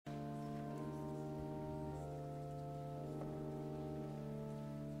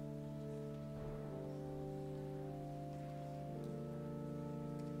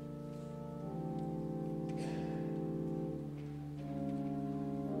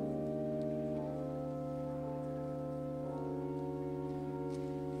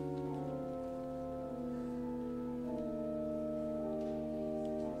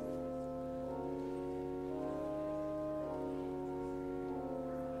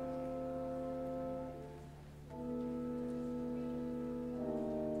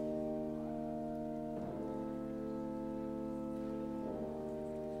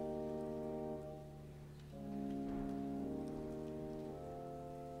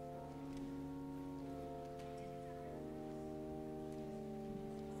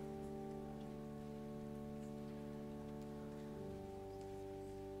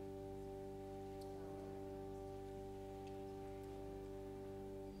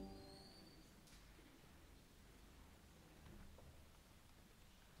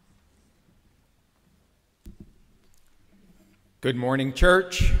Good morning,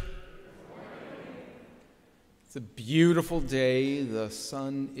 church. It's a beautiful day. The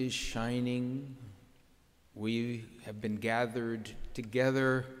sun is shining. We have been gathered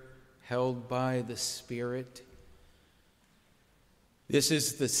together, held by the Spirit. This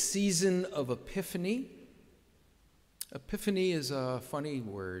is the season of Epiphany. Epiphany is a funny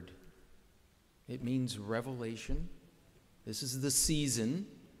word. It means revelation. This is the season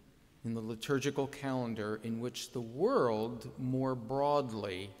in the liturgical calendar in which the world more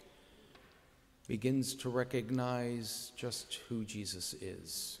broadly begins to recognize just who Jesus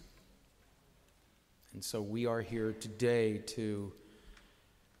is. And so we are here today to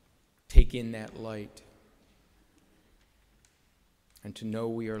take in that light and to know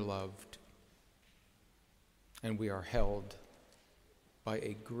we are loved and we are held by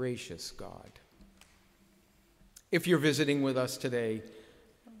a gracious God. If you're visiting with us today,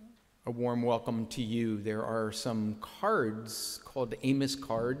 a warm welcome to you. There are some cards called Amos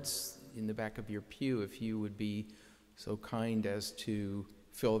cards in the back of your pew. If you would be so kind as to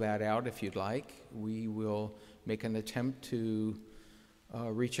fill that out if you'd like, we will make an attempt to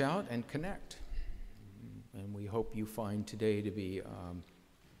reach out and connect. And we hope you find today to be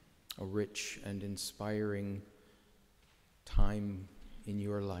a rich and inspiring time in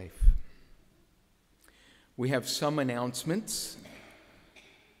your life. We have some announcements.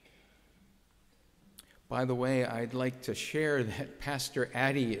 By the way, I'd like to share that Pastor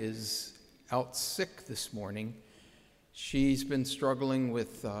Addie is out sick this morning. She's been struggling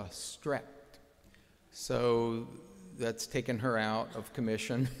with strep, so that's taken her out of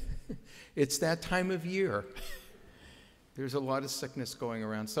commission. It's that time of year. There's a lot of sickness going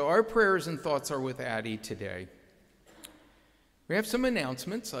around. So our prayers and thoughts are with Addie today. We have some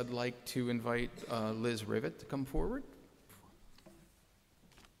announcements. I'd like to invite Liz Rivet to come forward.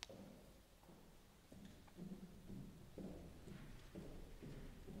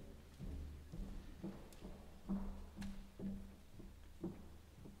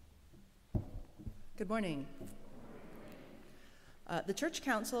 Good morning. The Church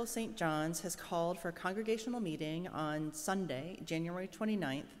Council of St. John's has called for a congregational meeting on Sunday, January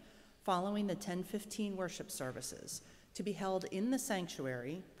 29th, following the 10:15 worship services, to be held in the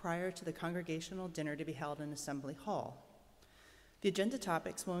sanctuary prior to the congregational dinner to be held in Assembly Hall. The agenda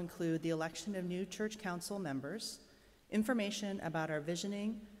topics will include the election of new Church Council members, information about our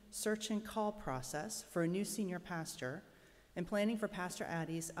visioning, search and call process for a new senior pastor, and planning for Pastor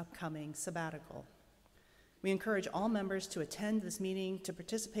Addie's upcoming sabbatical. We encourage all members to attend this meeting to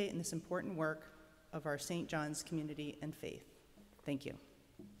participate in this important work of our St. John's community and faith. Thank you.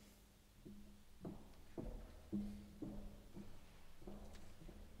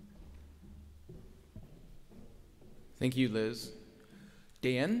 Thank you, Liz.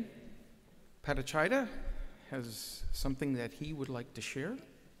 Dan Patachida has something that he would like to share.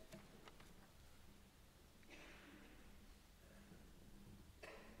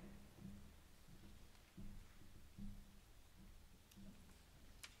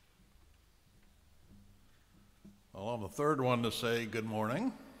 Well, I'm the third one to say good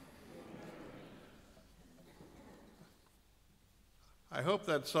morning. I hope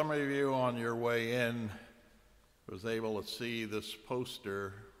that some of you on your way in was able to see this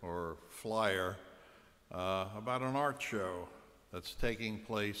poster or flyer about an art show that's taking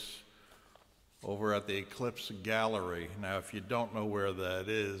place over at the Eclipse Gallery. Now, if you don't know where that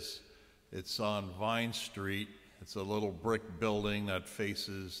is, it's on Vine Street. It's a little brick building that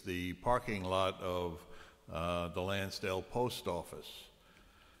faces the parking lot of the Lansdale Post Office.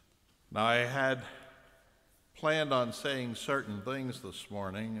 Now, I had planned on saying certain things this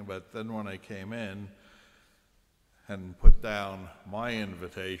morning, but then when I came in and put down my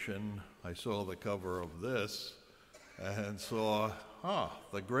invitation, I saw the cover of this and saw,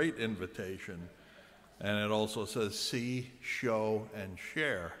 the great invitation. And it also says see, show, and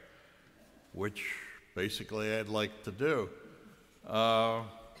share, which basically I'd like to do.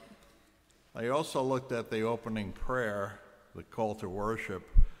 I also looked at the opening prayer, the call to worship,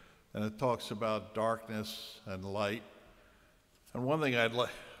 and it talks about darkness and light. And one thing I'd like,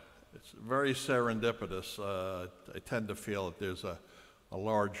 it's very serendipitous. I tend to feel that there's a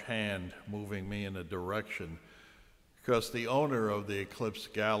large hand moving me in a direction, because the owner of the Eclipse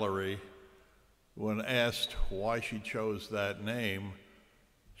Gallery, when asked why she chose that name,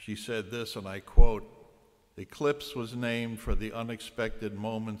 she said this, and I quote, "Eclipse was named for the unexpected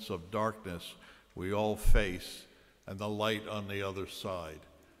moments of darkness we all face and the light on the other side."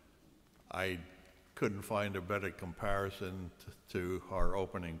 I couldn't find a better comparison to our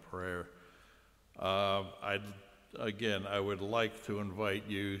opening prayer. I would like to invite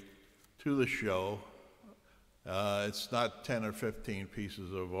you to the show It's not 10 or 15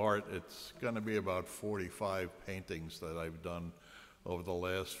 pieces of art. It's going to be about 45 paintings that I've done over the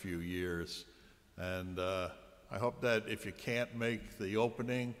last few years. And I hope that if you can't make the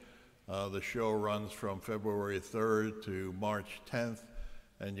opening, the show runs from February 3rd to March 10th,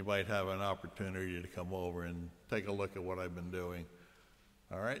 and you might have an opportunity to come over and take a look at what I've been doing.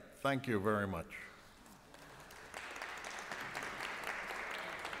 All right, thank you very much.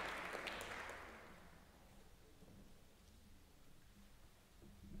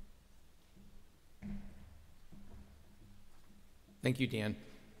 Thank you, Dan.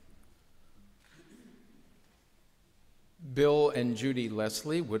 Bill and Judy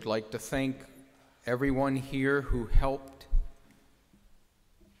Leslie would like to thank everyone here who helped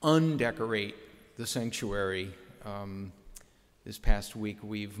undecorate the sanctuary. This past week,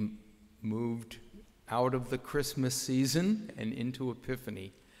 we've moved out of the Christmas season and into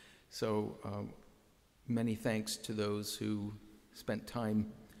Epiphany. So many thanks to those who spent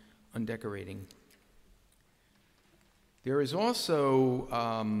time undecorating. There is also,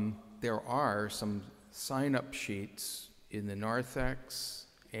 there are some sign-up sheets in the narthex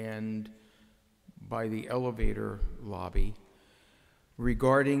and by the elevator lobby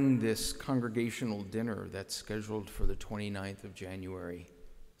regarding this congregational dinner that's scheduled for the 29th of January.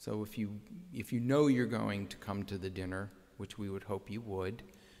 So if you know you're going to come to the dinner, which we would hope you would,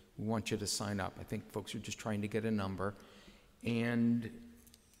 we want you to sign up. I think folks are just trying to get a number. And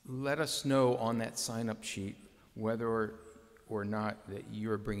let us know on that sign-up sheet whether or not that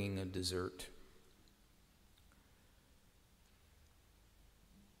you're bringing a dessert.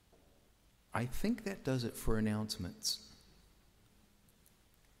 I think that does it for announcements.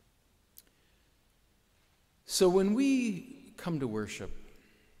 So when we come to worship,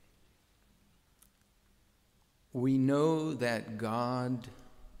 we know that God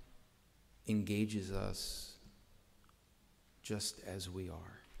engages us just as we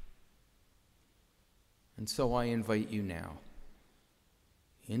are. And so I invite you now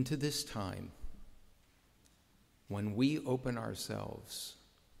into this time when we open ourselves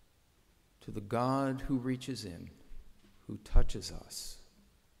to the God who reaches in, who touches us,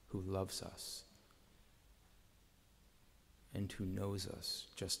 who loves us, and who knows us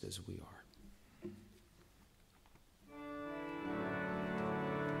just as we are.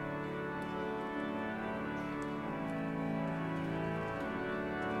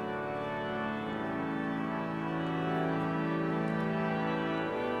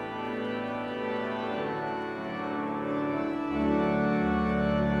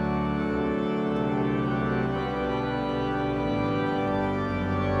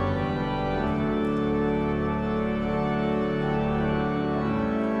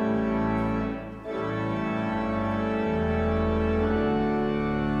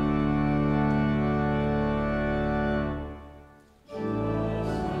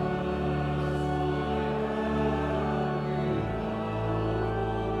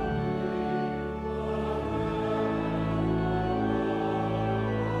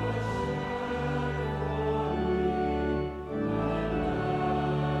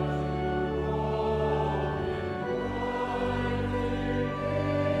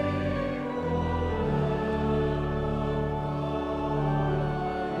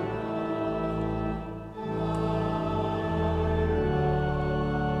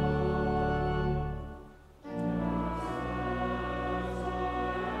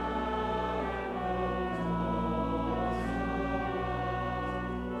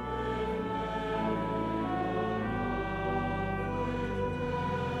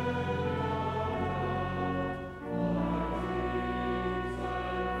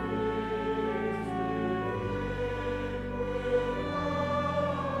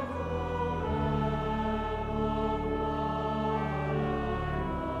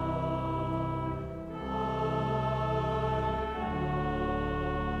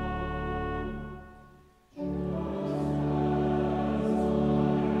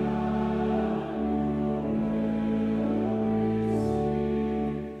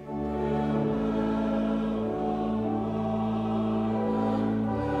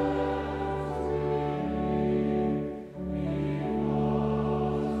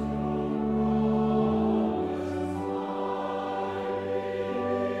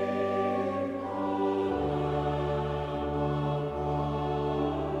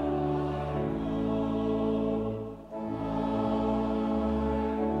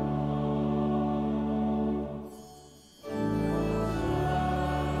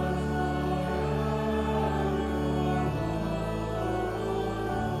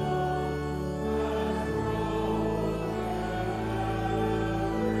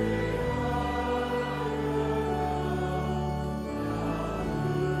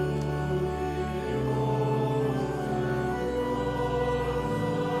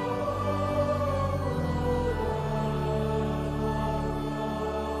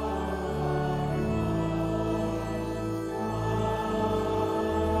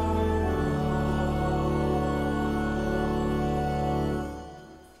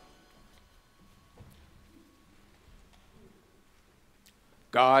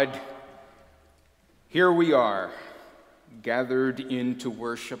 God, here we are, gathered in to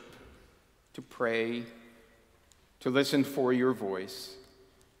worship, to pray, to listen for your voice.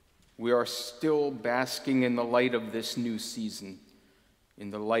 We are still basking in the light of this new season,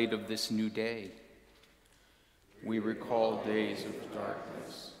 in the light of this new day. We recall days of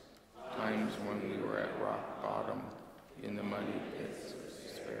darkness, times when we were at rock bottom, in the muddy pits of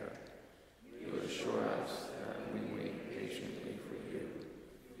despair. You assure us that we wait patiently for you.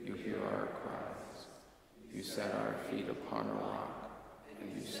 You hear our cries. You set our feet upon a rock,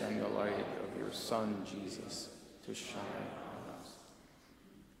 and you send the light of your Son, Jesus, to shine on us.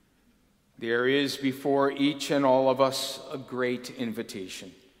 There is before each and all of us a great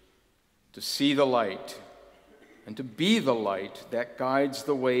invitation to see the light and to be the light that guides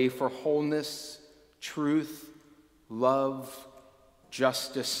the way for wholeness, truth, love,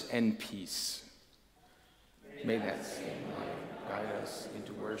 justice, and peace. May that same light guide us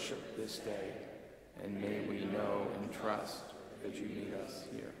into worship this day, and may we know and trust that you meet us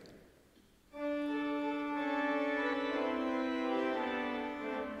here.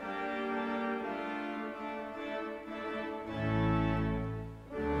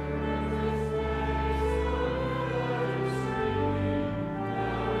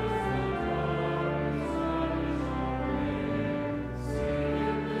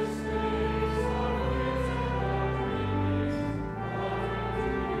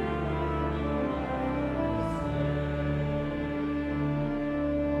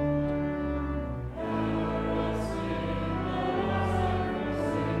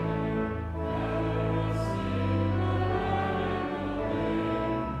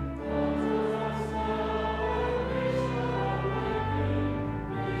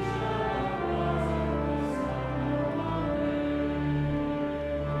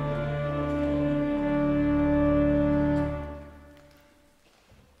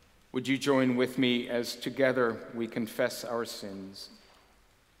 Would you join with me as together we confess our sins?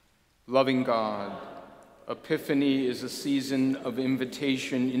 Loving God, Epiphany is a season of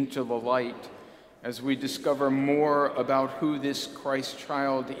invitation into the light as we discover more about who this Christ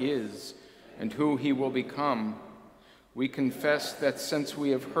child is and who he will become. We confess that since we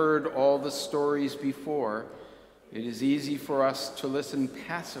have heard all the stories before, it is easy for us to listen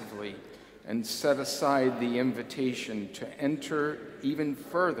passively and set aside the invitation to enter even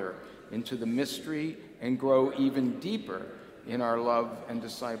further into the mystery and grow even deeper in our love and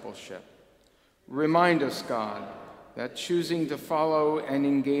discipleship. Remind us, God, that choosing to follow and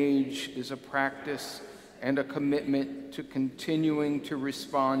engage is a practice and a commitment to continuing to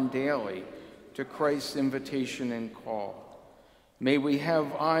respond daily to Christ's invitation and call. May we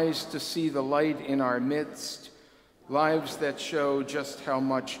have eyes to see the light in our midst, lives that show just how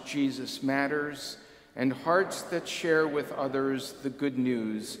much Jesus matters, and hearts that share with others the good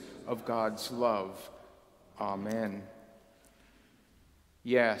news of God's love. Amen.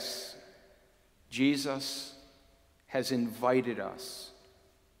 Yes, Jesus has invited us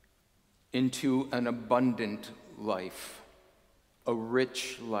into an abundant life, a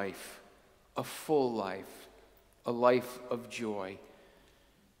rich life, a full life, a life of joy.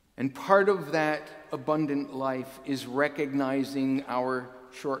 And part of that abundant life is recognizing our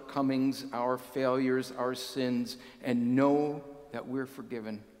shortcomings, our failures, our sins, and know that we're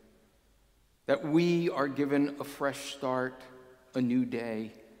forgiven, that we are given a fresh start, a new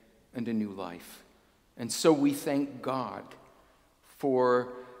day, and a new life. And so we thank God for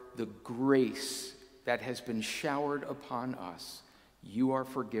the grace that has been showered upon us. You are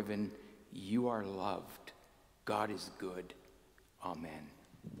forgiven. You are loved. God is good. Amen.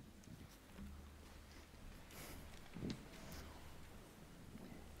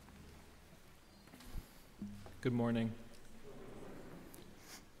 Good morning.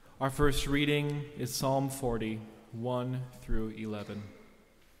 Our first reading is Psalm 40, 1 through 11.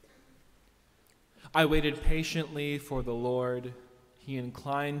 I waited patiently for the Lord. He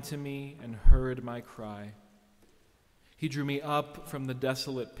inclined to me and heard my cry. He drew me up from the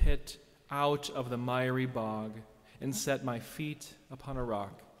desolate pit, out of the miry bog, and set my feet upon a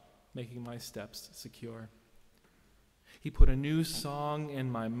rock, making my steps secure. He put a new song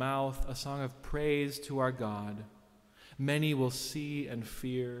in my mouth, a song of praise to our God. Many will see and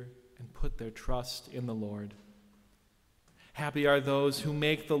fear and put their trust in the Lord. Happy are those who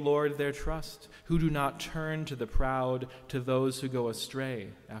make the Lord their trust, who do not turn to the proud, to those who go astray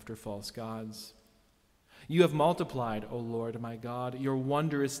after false gods. You have multiplied, O Lord my God, your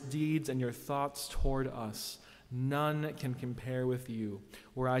wondrous deeds and your thoughts toward us. None can compare with you.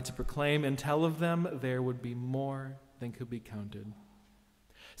 Were I to proclaim and tell of them, there would be more than could be counted.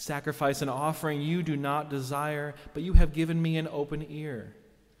 Sacrifice and offering you do not desire, but you have given me an open ear.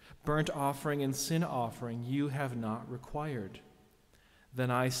 Burnt offering and sin offering you have not required." Then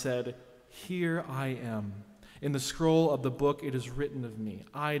I said, "Here I am. In the scroll of the book it is written of me.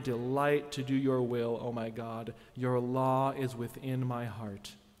 I delight to do your will, O my God. Your law is within my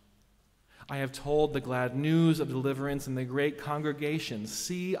heart. I have told the glad news of deliverance in the great congregation.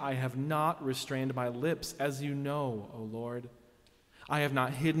 See, I have not restrained my lips, as you know, O Lord. I have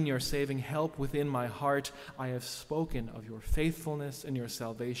not hidden your saving help within my heart. I have spoken of your faithfulness and your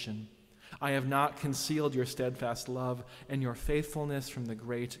salvation. I have not concealed your steadfast love and your faithfulness from the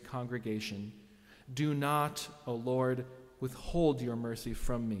great congregation. Do not, O Lord, withhold your mercy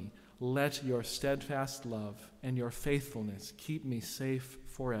from me. Let your steadfast love and your faithfulness keep me safe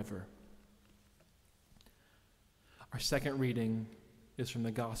forever." Our second reading is from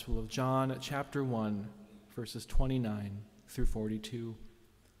the Gospel of John, chapter 1, verses 29 through 42.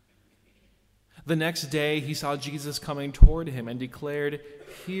 The next day he saw Jesus coming toward him and declared,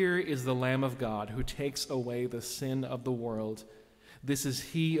 "Here is the Lamb of God who takes away the sin of the world. This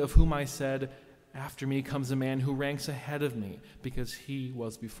is he of whom I said, 'After me comes a man who ranks ahead of me, because he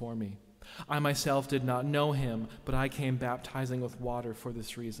was before me.' I myself did not know him, but I came baptizing with water for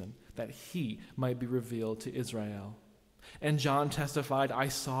this reason, that he might be revealed to Israel." And John testified, "I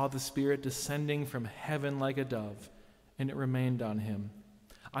saw the Spirit descending from heaven like a dove, and it remained on him.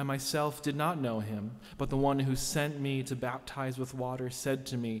 I myself did not know him, but the one who sent me to baptize with water said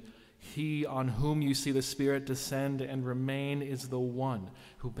to me, 'He on whom you see the Spirit descend and remain is the one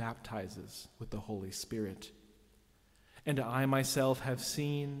who baptizes with the Holy Spirit.' And I myself have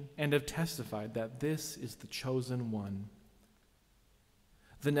seen and have testified that this is the chosen one."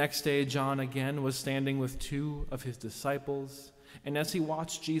 The next day, John again was standing with two of his disciples, and as he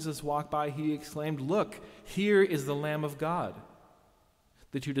watched Jesus walk by, he exclaimed, "Look, here is the Lamb of God."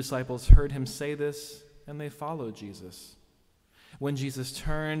 The two disciples heard him say this, and they followed Jesus. When Jesus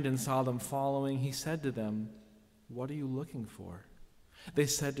turned and saw them following, he said to them, "What are you looking for?" They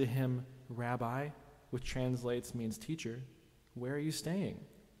said to him, "Rabbi," which translates means teacher, "where are you staying?"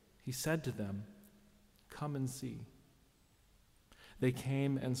 He said to them, "Come and see." They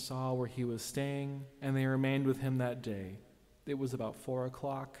came and saw where he was staying, and they remained with him that day. It was about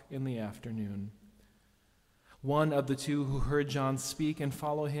 4:00 in the afternoon. One of the two who heard John speak and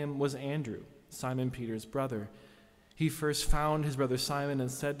follow him was Andrew, Simon Peter's brother. He first found his brother Simon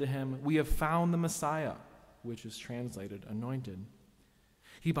and said to him, "We have found the Messiah," which is translated anointed.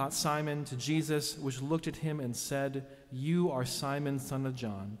 He brought Simon to Jesus, which looked at him and said, "You are Simon, son of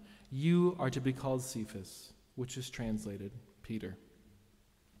John. You are to be called Cephas," which is translated Peter.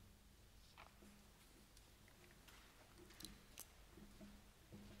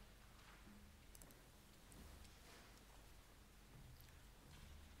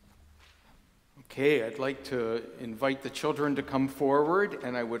 Okay, I'd like to invite the children to come forward,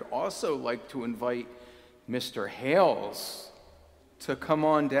 and I would also like to invite Mr. Hales to come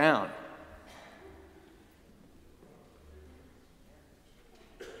on down.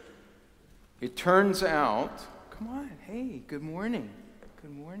 It turns out, come on, hey, good morning.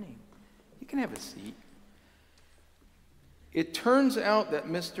 Good morning. You can have a seat. It turns out that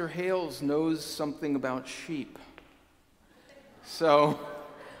Mr. Hales knows something about sheep. So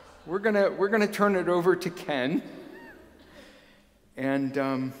we're gonna turn it over to Ken.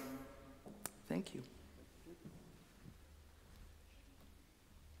 And thank you.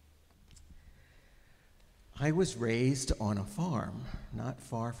 I was raised on a farm not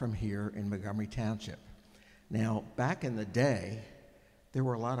far from here in Montgomery Township. Now, back in the day, there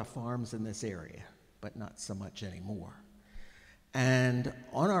were a lot of farms in this area, but not so much anymore. And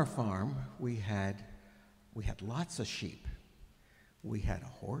on our farm, we had lots of sheep. We had a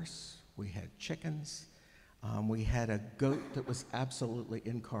horse, we had chickens, we had a goat that was absolutely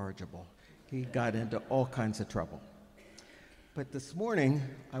incorrigible. He got into all kinds of trouble. But this morning,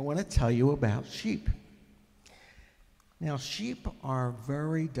 I want to tell you about sheep. Now, sheep are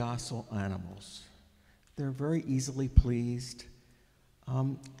very docile animals. They're very easily pleased,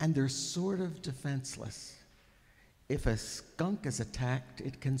 and they're sort of defenseless. If a skunk is attacked,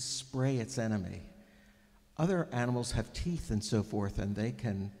 it can spray its enemy. Other animals have teeth and so forth, and they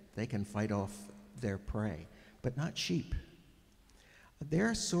can fight off their prey, but not sheep.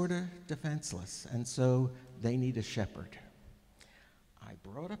 They're sort of defenseless, and so they need a shepherd. I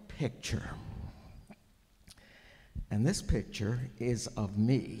brought a picture, and this picture is of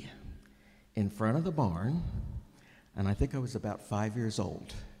me in front of the barn, and I think I was about 5 years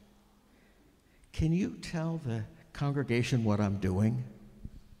old. Can you tell the congregation what I'm doing?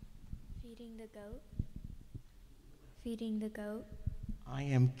 Feeding the goat. Feeding the goat. I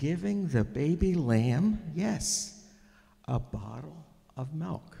am giving the baby lamb, yes, a bottle of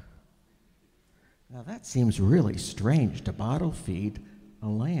milk. Now that seems really strange to bottle feed a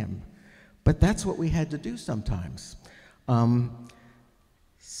lamb, but that's what we had to do sometimes.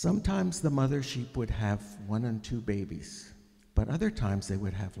 Sometimes the mother sheep would have 1 and 2 babies, but other times they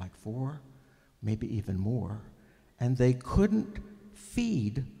would have like 4, maybe even more, and they couldn't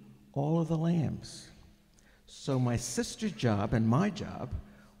feed all of the lambs. So my sister's job and my job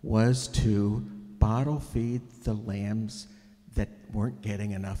was to bottle feed the lambs that weren't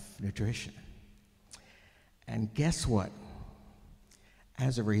getting enough nutrition. And guess what?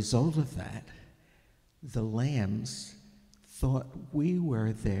 As a result of that, the lambs thought we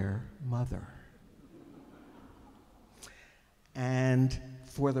were their mother. And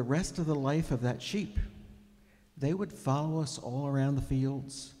for the rest of the life of that sheep, they would follow us all around the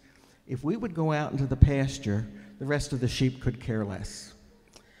fields. If we would go out into the pasture, the rest of the sheep could care less.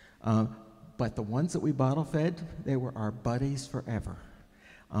 But the ones that we bottle fed, they were our buddies forever.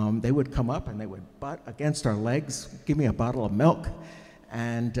 They would come up and they would butt against our legs, give me a bottle of milk,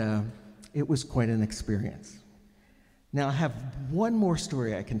 and it was quite an experience. Now, I have one more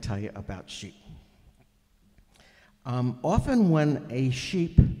story I can tell you about sheep. Often when a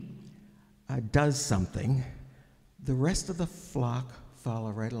sheep does something, the rest of the flock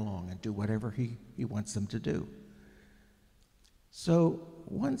follow right along and do whatever he wants them to do. So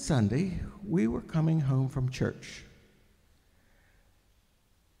one Sunday, we were coming home from church,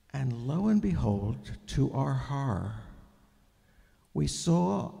 and lo and behold, to our horror, we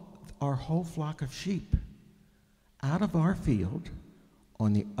saw our whole flock of sheep out of our field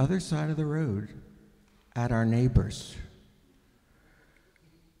on the other side of the road at our neighbors.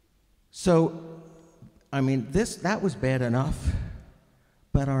 So, I mean, that was bad enough,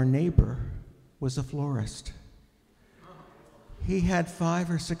 but our neighbor was a florist. He had 5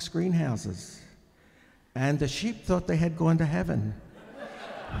 or 6 greenhouses, and the sheep thought they had gone to heaven.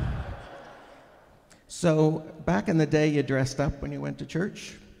 So back in the day, you dressed up when you went to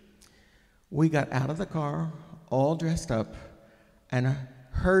church. We got out of the car, all dressed up, and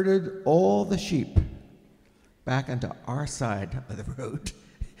herded all the sheep back onto our side of the road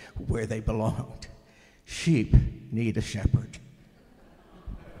where they belonged. Sheep need a shepherd.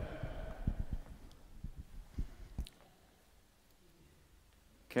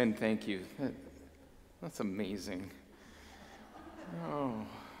 Ken, thank you. That's amazing. Oh.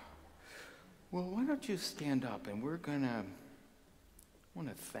 Well, why don't you stand up, and we're want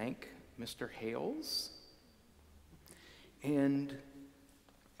to thank Mr. Hales. And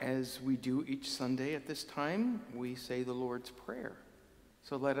as we do each Sunday at this time, we say the Lord's Prayer.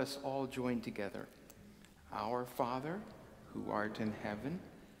 So let us all join together. Our Father, who art in heaven,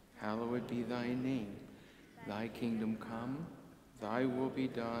 hallowed be thy name. Thy kingdom come, thy will be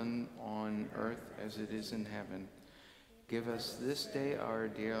done on earth as it is in heaven. Give us this day our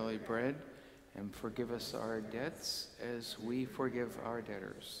daily bread, and forgive us our debts as we forgive our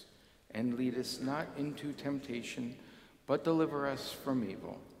debtors. And lead us not into temptation, but deliver us from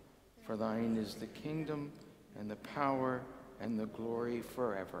evil. For thine is the kingdom, and the power, and the glory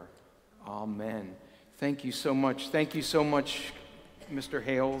forever. Amen. Thank you so much. Thank you so much, Mr.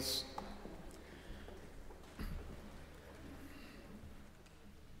 Hales.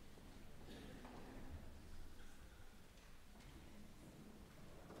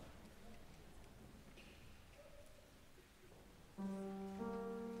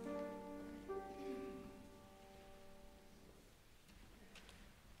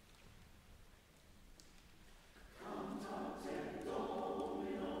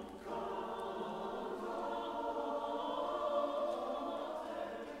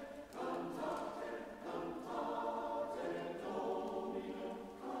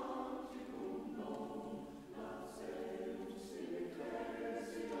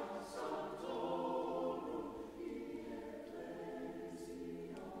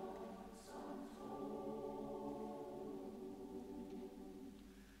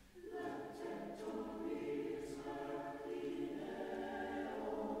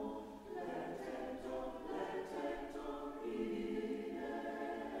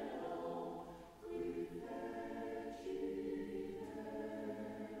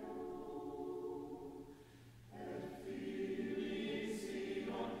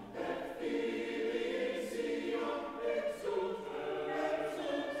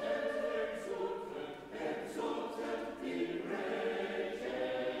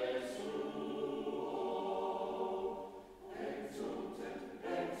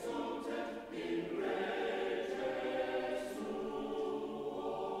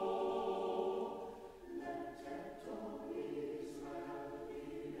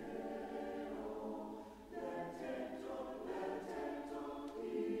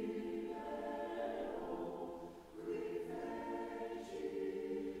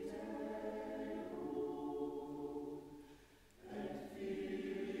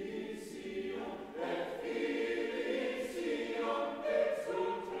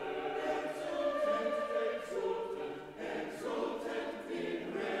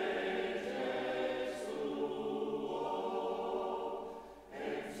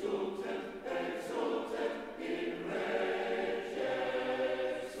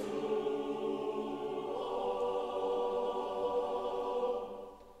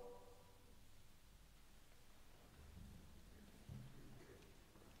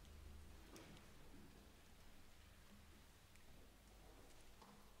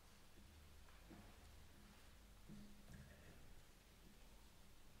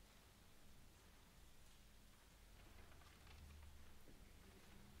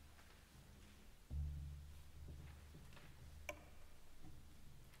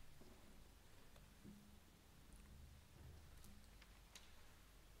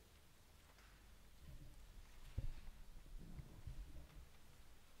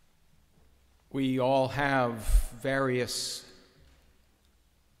 We all have various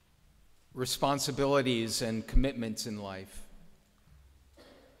responsibilities and commitments in life.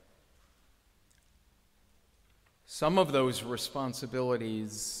 Some of those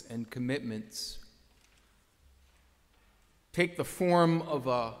responsibilities and commitments take the form of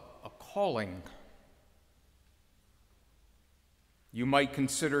a calling. You might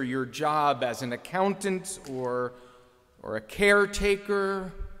consider your job as an accountant or a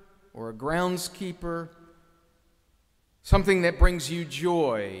caretaker or a groundskeeper something that brings you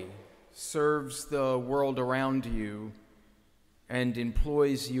joy, serves the world around you, and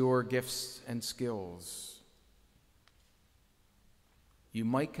employs your gifts and skills. You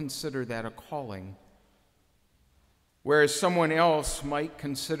might consider that a calling, whereas someone else might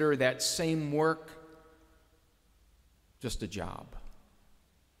consider that same work just a job.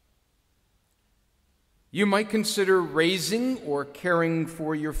 You might consider raising or caring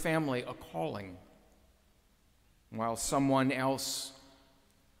for your family a calling, while someone else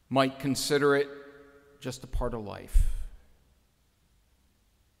might consider it just a part of life.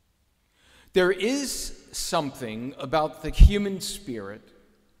 There is something about the human spirit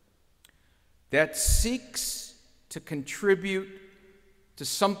that seeks to contribute to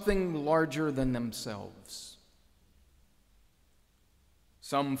something larger than themselves.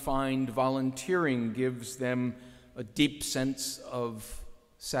 Some find volunteering gives them a deep sense of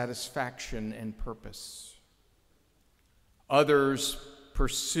satisfaction and purpose. Others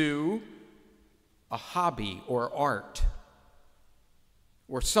pursue a hobby or art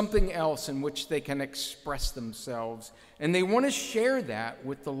or something else in which they can express themselves, and they want to share that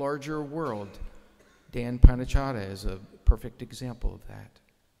with the larger world. Dan Panachata is a perfect example of that.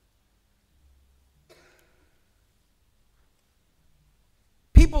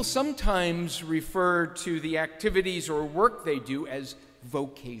 People sometimes refer to the activities or work they do as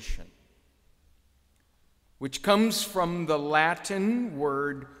vocation, which comes from the Latin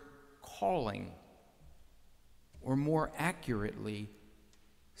word calling, or more accurately,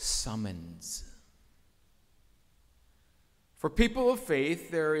 summons. For people of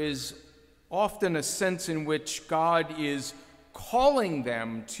faith, there is often a sense in which God is calling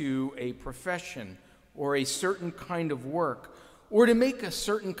them to a profession or a certain kind of work, or to make a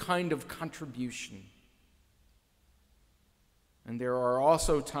certain kind of contribution. And there are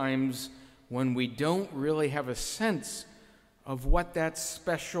also times when we don't really have a sense of what that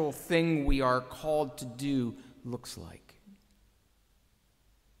special thing we are called to do looks like.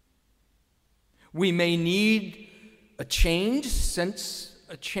 We may need a change, sense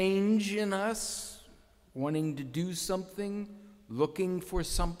a change in us, wanting to do something, looking for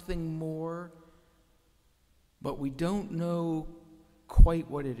something more, but we don't know quite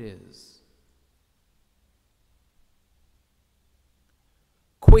what it is.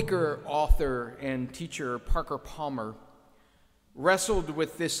 Quaker author and teacher Parker Palmer wrestled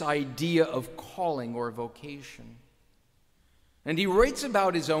with this idea of calling or vocation. And he writes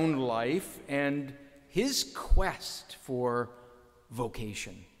about his own life and his quest for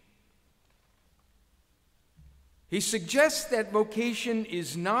vocation. He suggests that vocation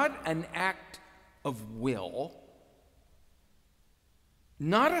is not an act of will,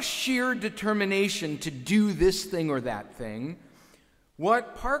 not a sheer determination to do this thing or that thing.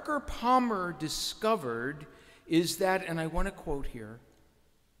 What Parker Palmer discovered is that, and I want to quote here,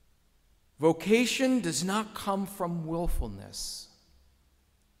 vocation does not come from willfulness.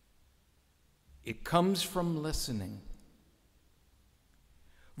 It comes from listening.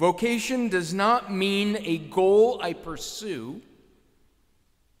 Vocation does not mean a goal I pursue.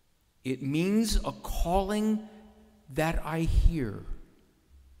 It means a calling that I hear.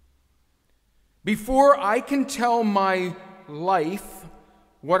 Before I can tell my life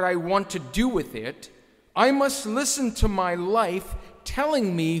what I want to do with it, I must listen to my life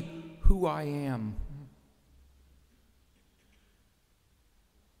telling me who I am.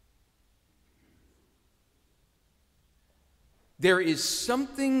 There is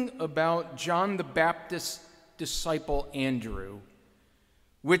something about John the Baptist's disciple Andrew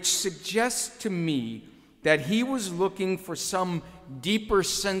which suggests to me that he was looking for some deeper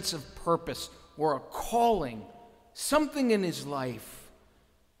sense of purpose or a calling. Something in his life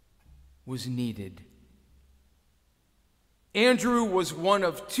was needed. Andrew was one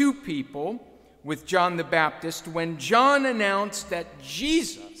of two people with John the Baptist when John announced that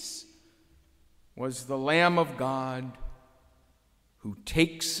Jesus was the Lamb of God who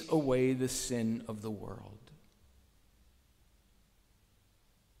takes away the sin of the world.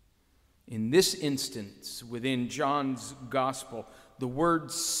 In this instance, within John's gospel, the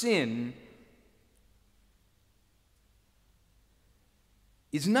word sin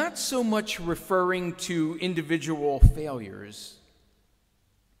is not so much referring to individual failures.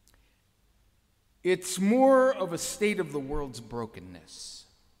 It's more of a state of the world's brokenness.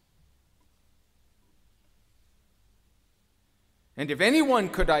 And if anyone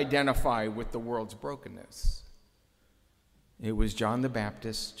could identify with the world's brokenness, it was John the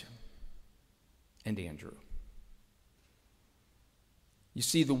Baptist and Andrew. You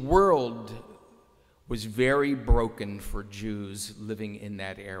see, the world was very broken for Jews living in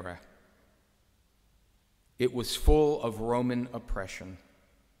that era. It was full of Roman oppression.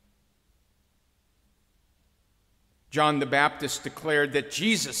 John the Baptist declared that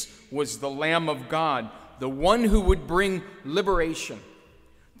Jesus was the Lamb of God, the one who would bring liberation,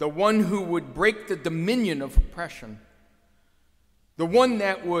 the one who would break the dominion of oppression, the one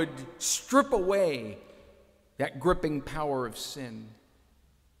that would strip away that gripping power of sin.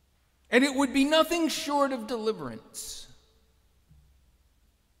 And it would be nothing short of deliverance.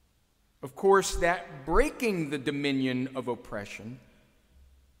 Of course, that breaking the dominion of oppression,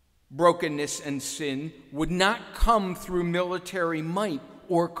 brokenness, and sin would not come through military might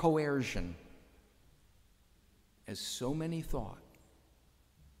or coercion, as so many thought.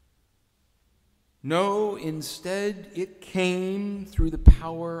 No, instead, it came through the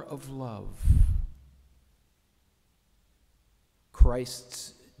power of love.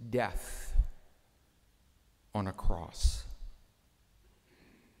 Christ's death on a cross.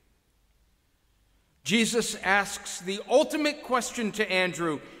 Jesus asks the ultimate question to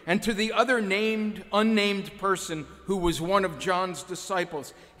Andrew and to the other unnamed person who was one of John's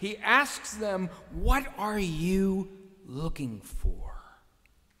disciples. He asks them, "What are you looking for?"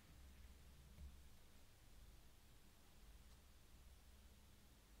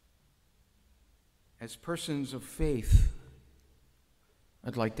 As persons of faith,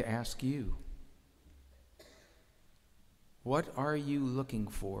 I'd like to ask you, what are you looking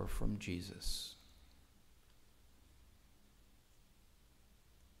for from Jesus?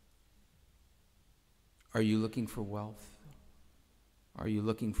 Are you looking for wealth? Are you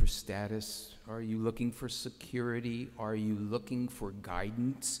looking for status? Are you looking for security? Are you looking for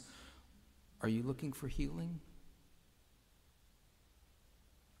guidance? Are you looking for healing?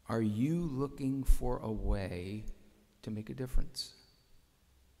 Are you looking for a way to make a difference?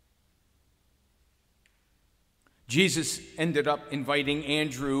 Jesus ended up inviting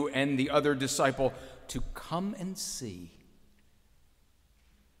Andrew and the other disciple to come and see.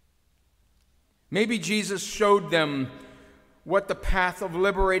 Maybe Jesus showed them what the path of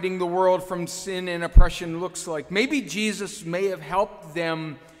liberating the world from sin and oppression looks like. Maybe Jesus may have helped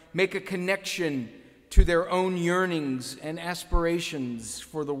them make a connection to their own yearnings and aspirations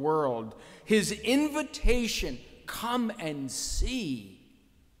for the world. His invitation, "Come and see,"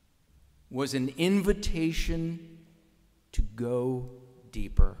 was an invitation to go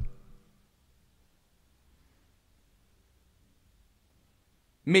deeper.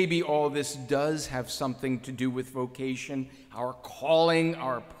 Maybe all this does have something to do with vocation, our calling,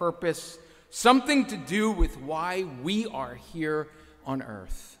 our purpose, something to do with why we are here on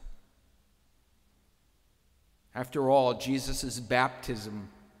earth. After all, Jesus' baptism,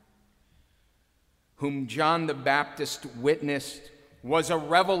 whom John the Baptist witnessed, was a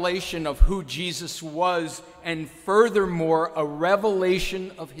revelation of who Jesus was, and furthermore, a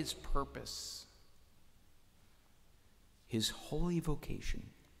revelation of his purpose, his holy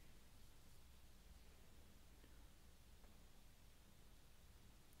vocation.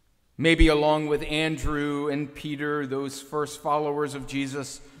 Maybe along with Andrew and Peter, those first followers of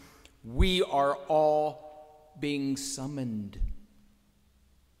Jesus, we are all being summoned.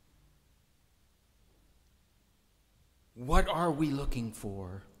 What are we looking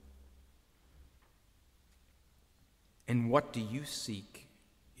for? And what do you seek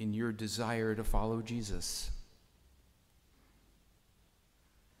in your desire to follow Jesus?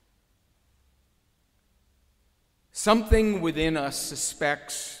 Something within us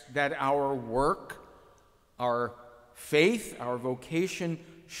suspects that our work, our faith, our vocation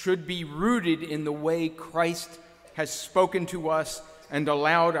should be rooted in the way Christ has spoken to us and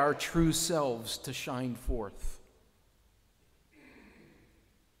allowed our true selves to shine forth.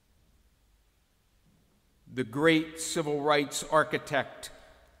 The great civil rights architect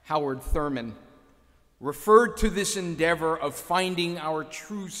Howard Thurman referred to this endeavor of finding our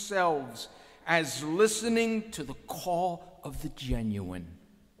true selves as listening to the call of the genuine.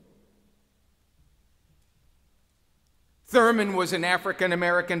 Thurman was an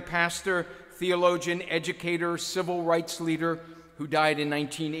African-American pastor, theologian, educator, civil rights leader who died in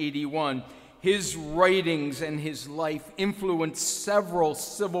 1981. His writings and his life influenced several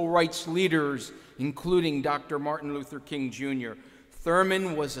civil rights leaders, including Dr. Martin Luther King Jr.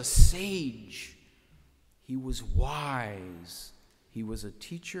 Thurman was a sage. He was wise. He was a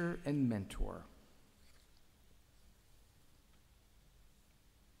teacher and mentor.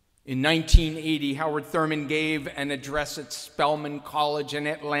 In 1980, Howard Thurman gave an address at Spelman College in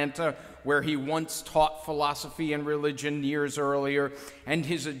Atlanta, where he once taught philosophy and religion years earlier, and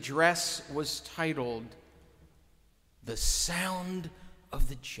his address was titled, "The Sound of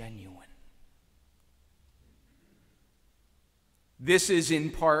the Genuine." This is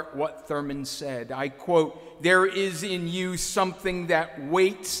in part what Thurman said. I quote, "There is in you something that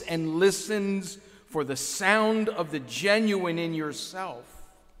waits and listens for the sound of the genuine in yourself.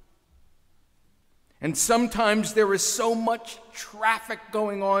 And sometimes there is so much traffic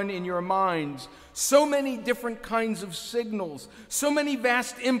going on in your minds, so many different kinds of signals, so many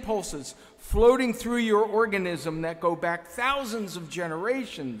vast impulses floating through your organism that go back thousands of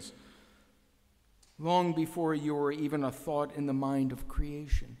generations, long before you were even a thought in the mind of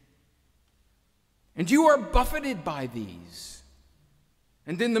creation. And you are buffeted by these.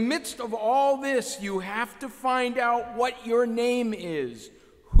 And in the midst of all this, you have to find out what your name is.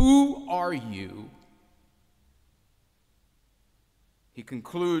 Who are you?" He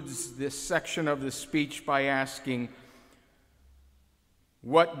concludes this section of the speech by asking,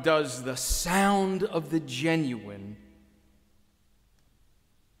 "What does the sound of the genuine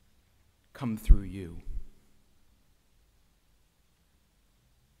come through you?"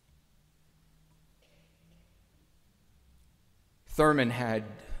 Thurman had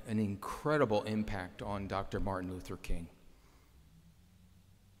an incredible impact on Dr. Martin Luther King,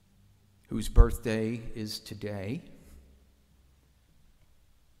 whose birthday is today,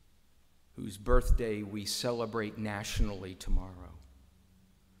 whose birthday we celebrate nationally tomorrow.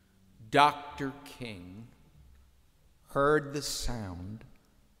 Dr. King heard the sound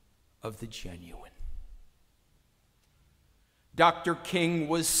of the genuine. Dr. King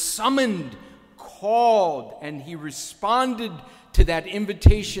was summoned, called, and he responded to that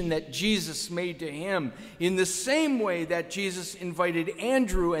invitation that Jesus made to him in the same way that Jesus invited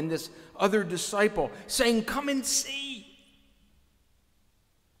Andrew and this other disciple, saying, "Come and see."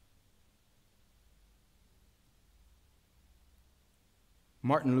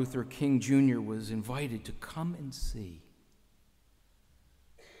 Martin Luther King Jr. was invited to come and see,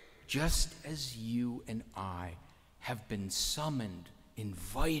 just as you and I have been summoned,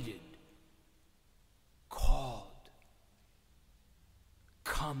 invited, called.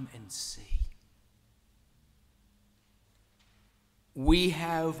 Come and see. We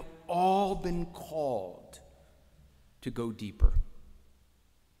have all been called to go deeper,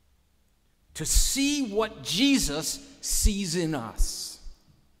 to see what Jesus sees in us,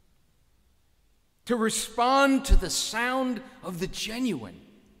 to respond to the sound of the genuine,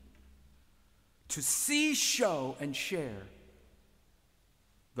 to see, show, and share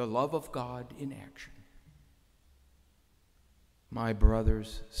the love of God in action. My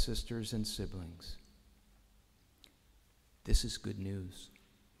brothers, sisters, and siblings, this is good news.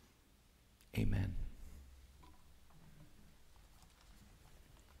 Amen.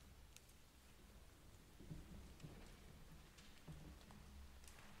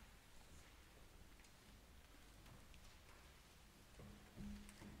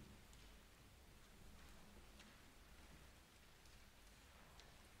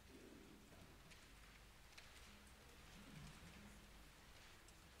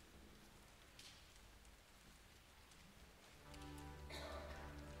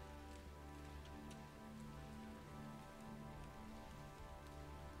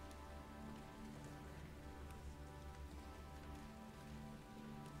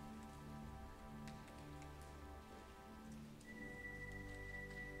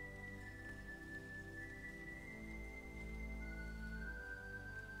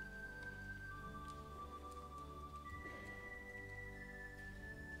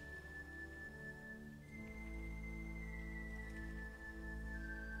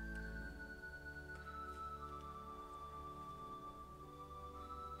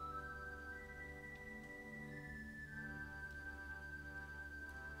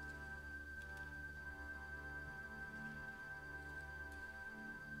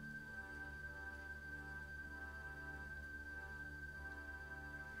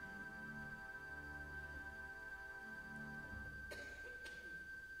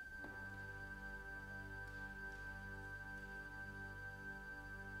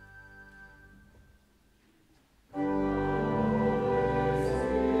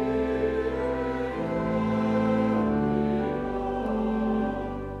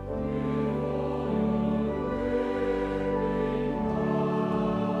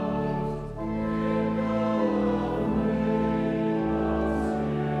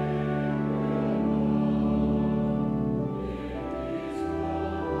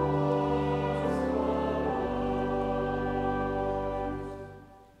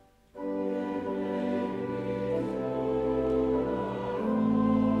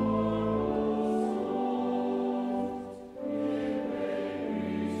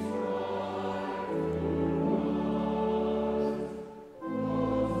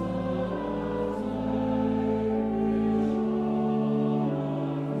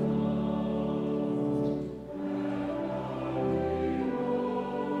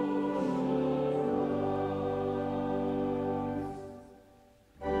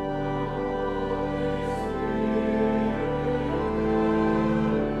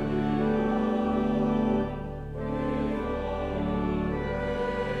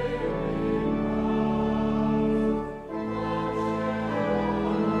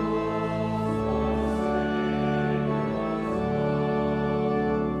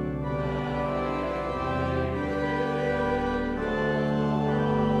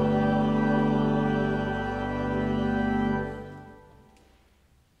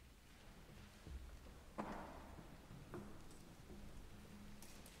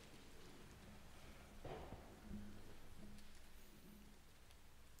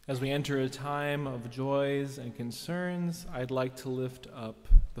 As we enter a time of joys and concerns, I'd like to lift up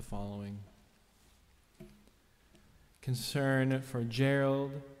the following. Concern for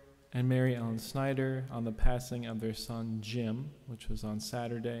Gerald and Mary Ellen Snyder on the passing of their son Jim, which was on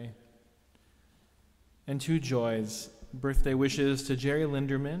Saturday. And two joys, birthday wishes to Jerry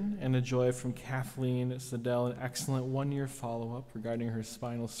Linderman and a joy from Kathleen Siddell, an excellent one-year follow-up regarding her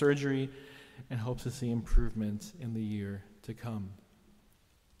spinal surgery, and hopes to see improvement in the year to come.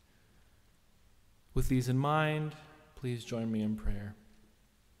 With these in mind, please join me in prayer.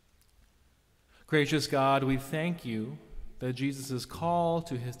 Gracious God, we thank you that Jesus' call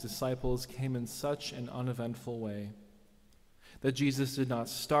to his disciples came in such an uneventful way, that Jesus did not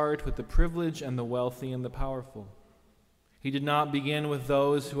start with the privileged and the wealthy and the powerful. He did not begin with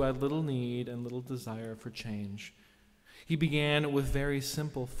those who had little need and little desire for change. He began with very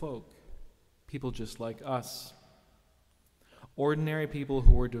simple folk, people just like us, ordinary people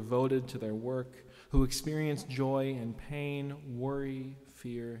who were devoted to their work, who experienced joy and pain, worry,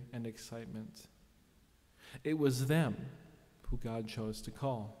 fear, and excitement. It was them who God chose to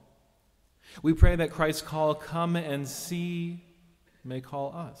call. We pray that Christ's call, "Come and see," may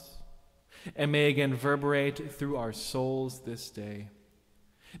call us, and may again reverberate through our souls this day.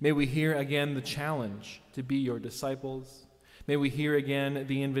 May we hear again the challenge to be your disciples. May we hear again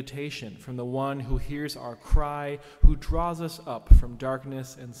the invitation from the one who hears our cry, who draws us up from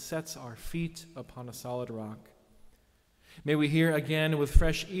darkness and sets our feet upon a solid rock. May we hear again with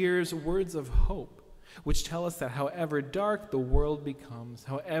fresh ears words of hope, which tell us that however dark the world becomes,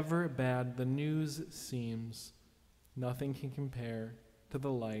 however bad the news seems, nothing can compare to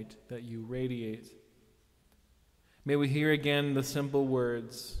the light that you radiate. May we hear again the simple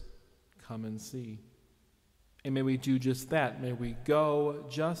words, "Come and see." And may we do just that. May we go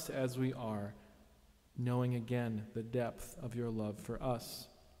just as we are, knowing again the depth of your love for us.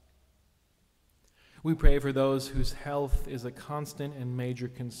 We pray for those whose health is a constant and major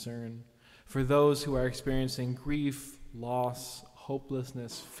concern, for those who are experiencing grief, loss,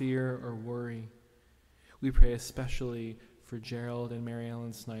 hopelessness, fear, or worry. We pray especially for Gerald and Mary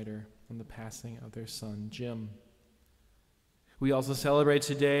Ellen Snyder on the passing of their son, Jim. We also celebrate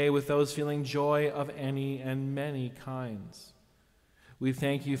today with those feeling joy of any and many kinds. We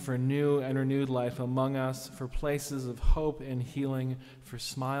thank you for new and renewed life among us, for places of hope and healing, for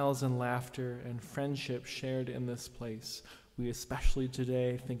smiles and laughter and friendship shared in this place. We especially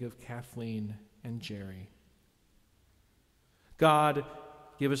today think of Kathleen and Jerry. God,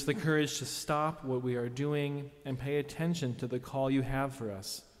 give us the courage to stop what we are doing and pay attention to the call you have for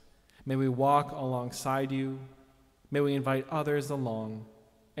us. May we walk alongside you. May we invite others along,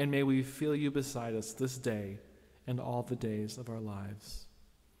 and may we feel you beside us this day and all the days of our lives.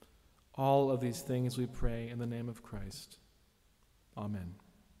 All of these things we pray in the name of Christ. Amen.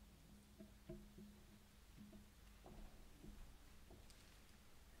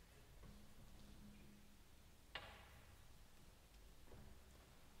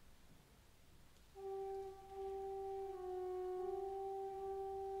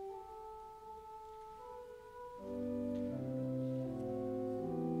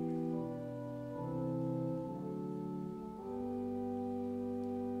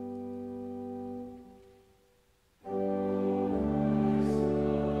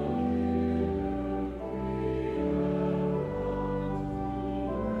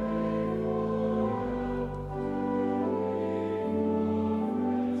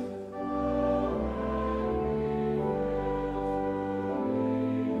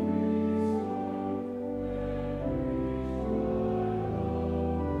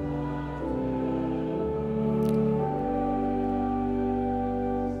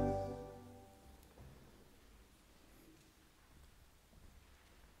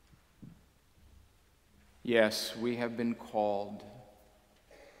 Yes, we have been called.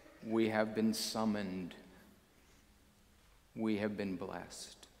 We have been summoned. We have been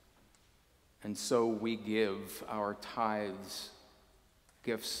blessed. And so we give our tithes,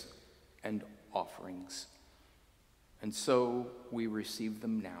 gifts, and offerings. And so we receive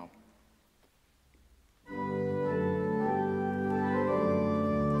them now.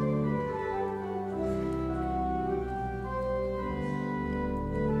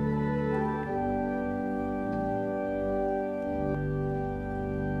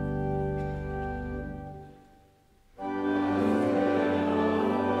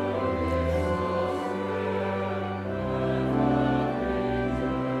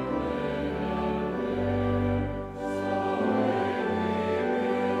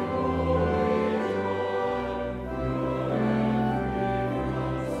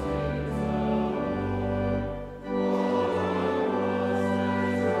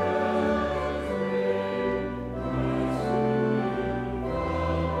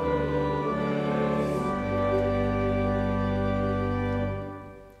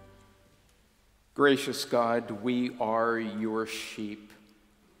 Gracious God, we are your sheep,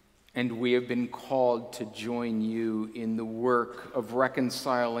 and we have been called to join you in the work of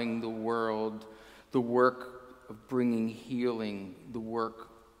reconciling the world, the work of bringing healing, the work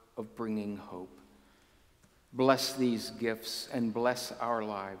of bringing hope. Bless these gifts and bless our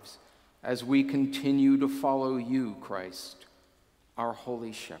lives as we continue to follow you, Christ, our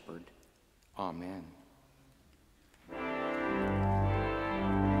holy shepherd. Amen.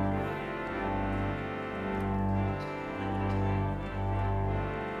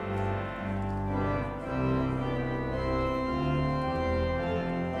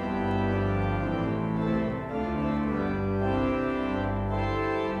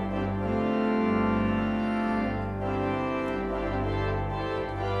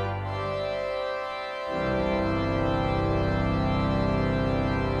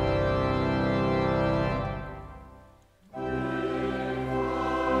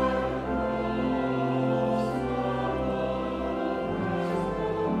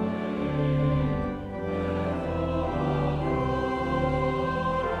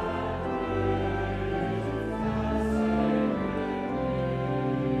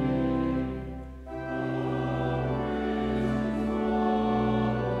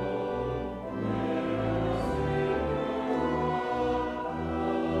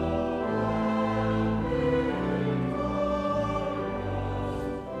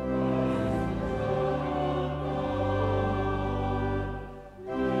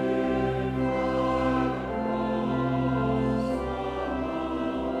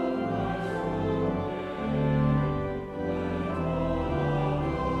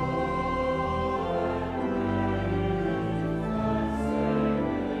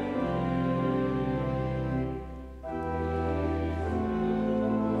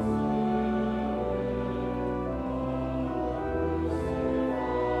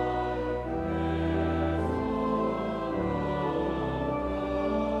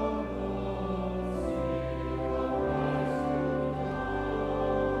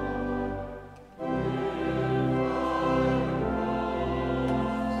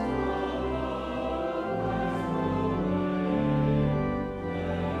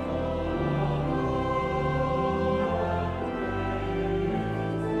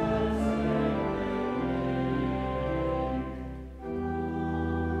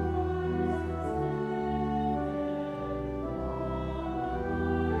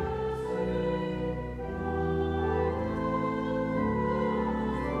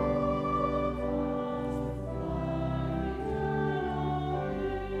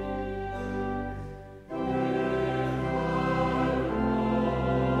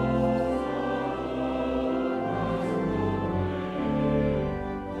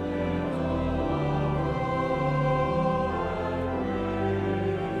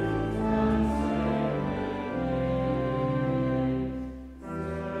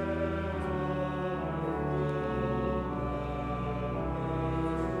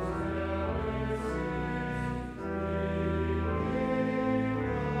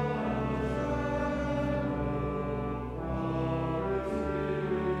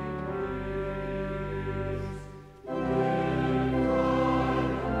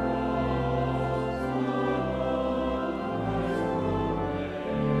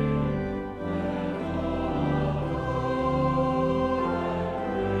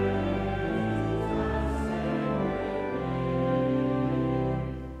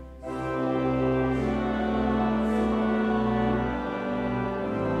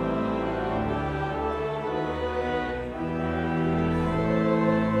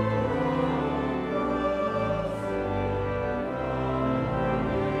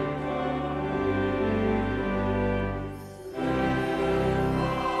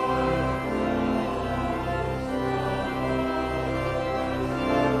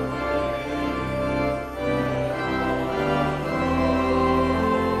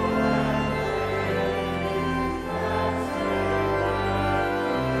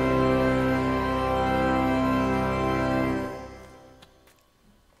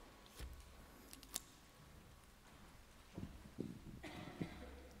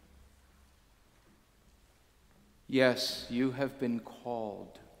 Yes, you have been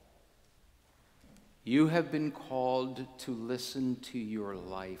called. You have been called to listen to your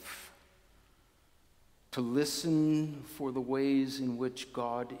life, to listen for the ways in which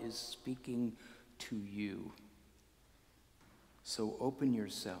God is speaking to you. So open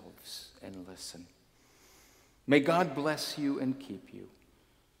yourselves and listen. May God bless you and keep you.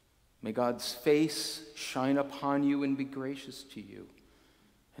 May God's face shine upon you and be gracious to you.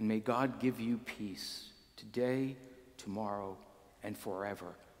 And may God give you peace today, tomorrow, and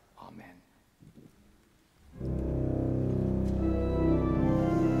forever. Amen.